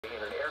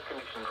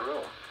air-conditioned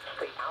room.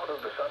 Stay out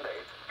of the Sunday.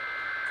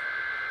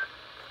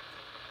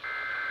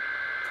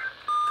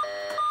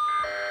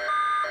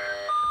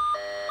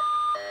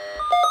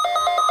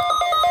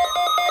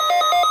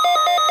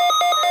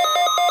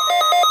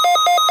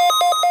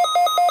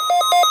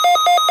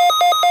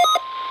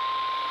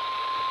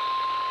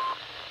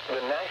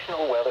 The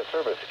National Weather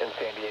Service in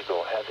San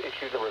Diego has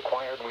issued a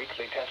required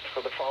weekly test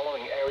for the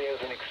following areas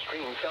in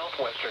extreme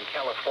southwestern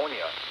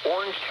California: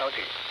 Orange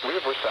County,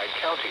 Riverside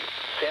County,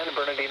 San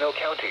Bernardino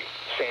County,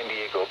 San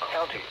Diego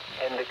County,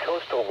 and the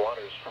coastal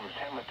waters from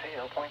San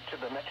Mateo Point to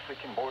the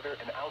Mexican border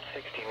and out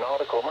 60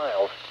 nautical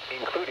miles,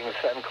 including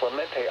San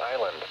Clemente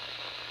Island.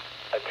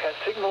 A test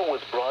signal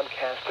was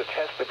broadcast to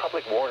test the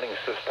public warning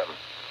system.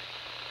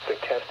 The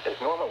test is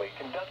normally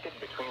conducted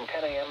between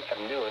 10 a.m.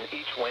 and noon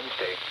each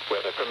Wednesday,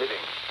 weather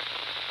permitting.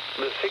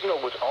 The signal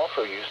was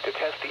also used to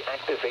test the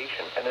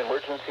activation and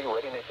emergency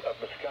readiness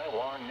of the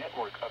Skywarn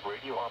network of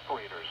radio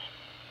operators.